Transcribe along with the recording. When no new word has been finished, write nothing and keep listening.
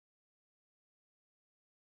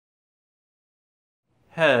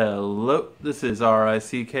Hello, this is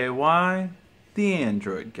RICKY, the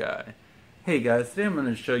Android guy. Hey guys, today I'm going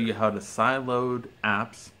to show you how to sideload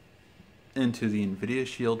apps into the Nvidia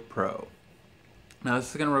Shield Pro. Now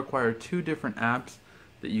this is going to require two different apps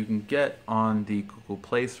that you can get on the Google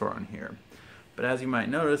Play Store on here. But as you might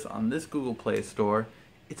notice, on this Google Play Store,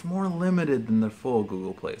 it's more limited than the full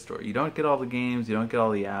Google Play Store. You don't get all the games, you don't get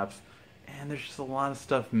all the apps, and there's just a lot of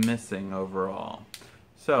stuff missing overall.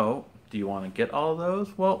 So, do you want to get all of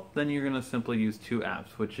those? Well, then you're going to simply use two apps,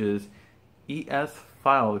 which is ES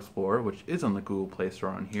File Explorer, which is on the Google Play Store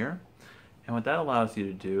on here. And what that allows you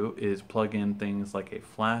to do is plug in things like a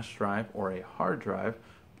flash drive or a hard drive,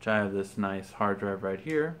 which I have this nice hard drive right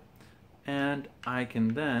here. And I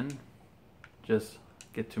can then just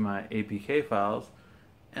get to my APK files,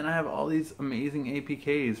 and I have all these amazing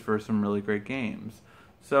APKs for some really great games.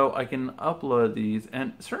 So I can upload these,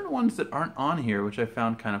 and certain ones that aren't on here, which I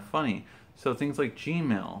found kind of funny. So things like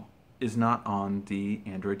Gmail is not on the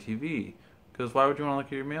Android TV. Because why would you want to look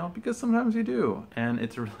at your mail? Because sometimes you do. And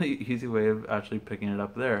it's a really easy way of actually picking it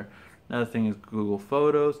up there. Another thing is Google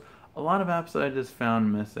Photos. A lot of apps that I just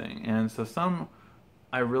found missing. And so some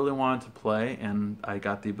I really wanted to play, and I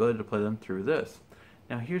got the ability to play them through this.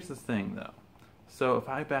 Now here's the thing though. So if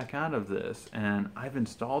I back out of this, and I've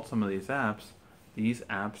installed some of these apps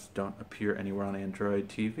don't appear anywhere on Android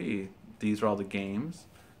TV. These are all the games,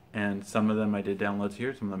 and some of them I did download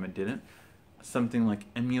here, some of them I didn't. Something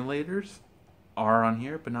like emulators are on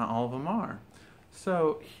here, but not all of them are.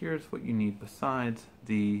 So here's what you need besides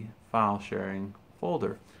the file sharing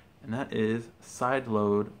folder, and that is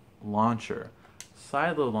Sideload Launcher.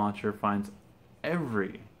 Sideload Launcher finds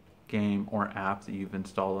every game or app that you've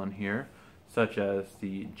installed on here, such as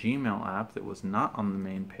the Gmail app that was not on the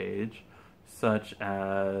main page, such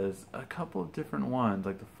as a couple of different ones,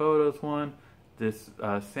 like the Photos one, this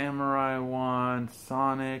Samurai one,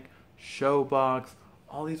 Sonic, Showbox,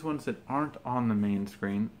 all these ones that aren't on the main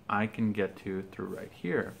screen, I can get to through right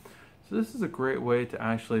here. So this is a great way to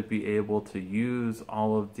actually be able to use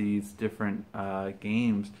all of these different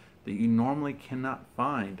games that you normally cannot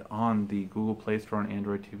find on the Google Play Store on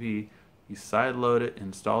Android TV. You sideload it,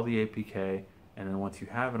 install the APK, and then once you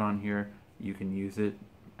have it on here, you can use it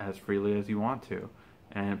as freely as you want to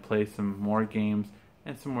and play some more games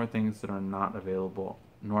and some more things that are not available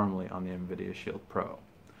normally on the Nvidia Shield Pro.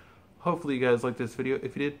 Hopefully you guys liked this video.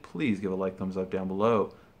 If you did, please give a like, thumbs up down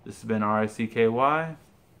below. This has been RICKY,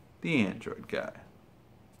 the Android guy.